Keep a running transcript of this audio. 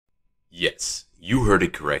Yes, you heard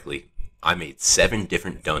it correctly. I made 7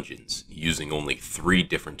 different dungeons using only 3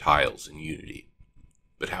 different tiles in Unity.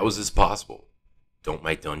 But how is this possible? Don't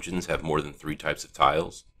my dungeons have more than 3 types of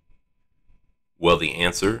tiles? Well, the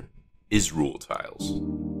answer is rule tiles.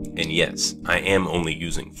 And yes, I am only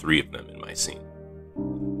using 3 of them in my scene.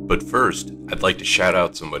 But first, I'd like to shout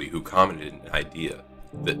out somebody who commented an idea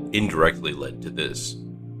that indirectly led to this.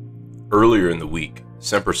 Earlier in the week,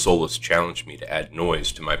 Semper Solus challenged me to add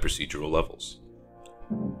noise to my procedural levels.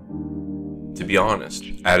 To be honest,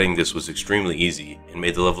 adding this was extremely easy and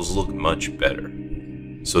made the levels look much better.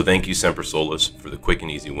 So thank you Semper Solus for the quick and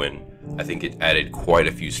easy win. I think it added quite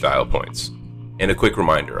a few style points. And a quick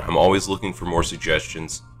reminder, I'm always looking for more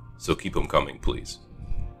suggestions, so keep them coming please.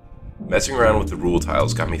 Messing around with the rule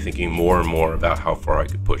tiles got me thinking more and more about how far I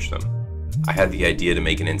could push them. I had the idea to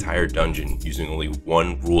make an entire dungeon using only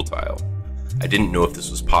 1 rule tile. I didn't know if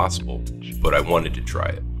this was possible, but I wanted to try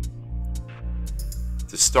it.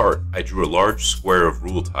 To start, I drew a large square of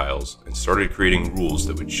rule tiles and started creating rules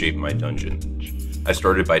that would shape my dungeon. I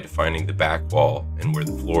started by defining the back wall and where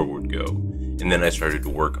the floor would go, and then I started to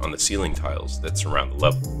work on the ceiling tiles that surround the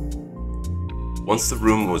level. Once the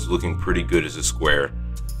room was looking pretty good as a square,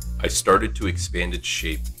 I started to expand its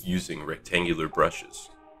shape using rectangular brushes.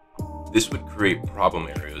 This would create problem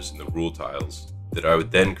areas in the rule tiles that I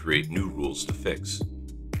would then create new rules to fix.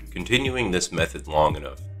 Continuing this method long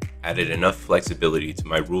enough added enough flexibility to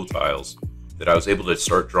my rule tiles that I was able to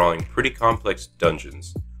start drawing pretty complex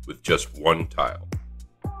dungeons with just 1 tile.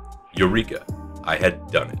 Eureka! I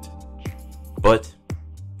had done it. But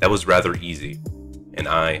that was rather easy, and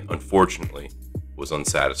I, unfortunately, was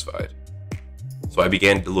unsatisfied. So I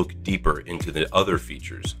began to look deeper into the other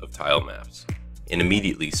features of tile maps, and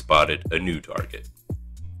immediately spotted a new target.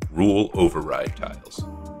 Rule override tiles.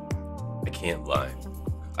 I can't lie.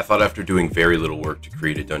 I thought after doing very little work to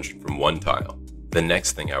create a dungeon from 1 tile, the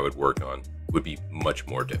next thing I would work on would be much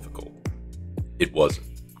more difficult. It wasn't.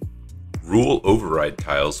 Rule override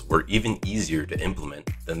tiles were even easier to implement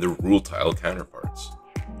than the rule tile counterparts.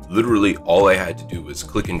 Literally all I had to do was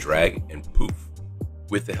click and drag and poof.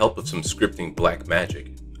 With the help of some scripting black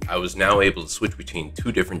magic, I was now able to switch between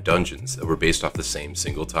 2 different dungeons that were based off the same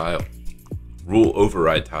single tile. Rule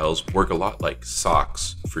override tiles work a lot like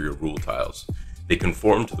socks for your rule tiles. They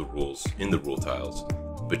conform to the rules in the rule tiles,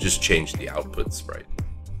 but just change the output sprite.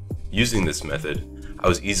 Using this method, I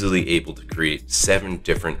was easily able to create 7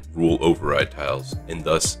 different rule override tiles and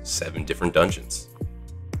thus 7 different dungeons.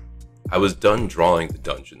 I was done drawing the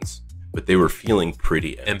dungeons, but they were feeling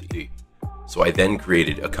pretty empty. So I then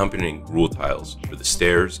created accompanying rule tiles for the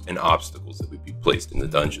stairs and obstacles that would be placed in the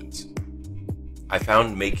dungeons. I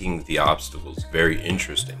found making the obstacles very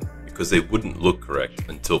interesting because they wouldn't look correct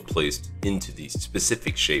until placed into the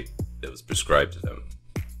specific shape that was prescribed to them.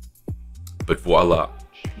 But voila,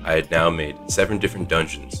 I had now made 7 different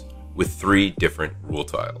dungeons with 3 different rule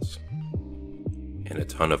tiles and a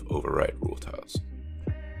ton of override rule tiles.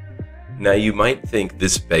 Now you might think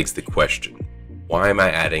this begs the question, why am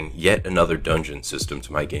I adding yet another dungeon system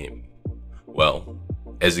to my game? Well,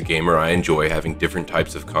 as a gamer, I enjoy having different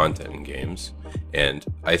types of content in games, and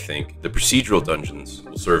I think the procedural dungeons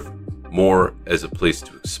will serve more as a place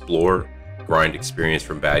to explore, grind experience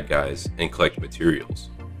from bad guys, and collect materials,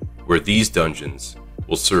 where these dungeons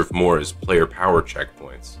will serve more as player power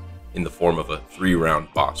checkpoints in the form of a 3-round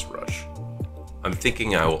boss rush. I'm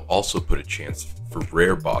thinking I will also put a chance for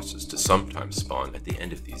rare bosses to sometimes spawn at the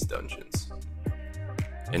end of these dungeons.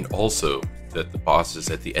 And also that the bosses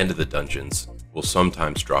at the end of the dungeons will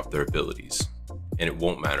sometimes drop their abilities, and it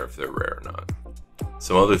won't matter if they're rare or not.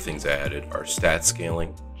 Some other things I added are stat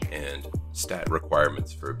scaling and stat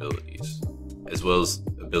requirements for abilities, as well as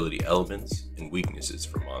ability elements and weaknesses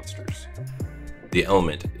for monsters. The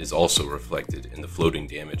element is also reflected in the floating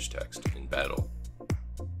damage text in battle.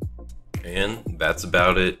 And that's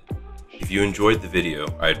about it. If you enjoyed the video,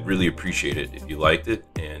 I'd really appreciate it if you liked it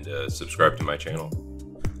and subscribe to my channel.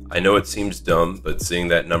 I know it seems dumb, but seeing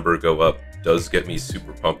that number go up does get me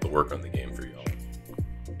super pumped to work on the game for y'all.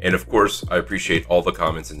 And of course, I appreciate all the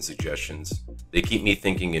comments and suggestions. They keep me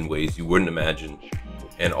thinking in ways you wouldn't imagine,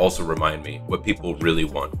 and also remind me what people really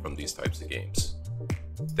want from these types of games.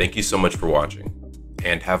 Thank you so much for watching,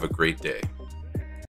 and have a great day.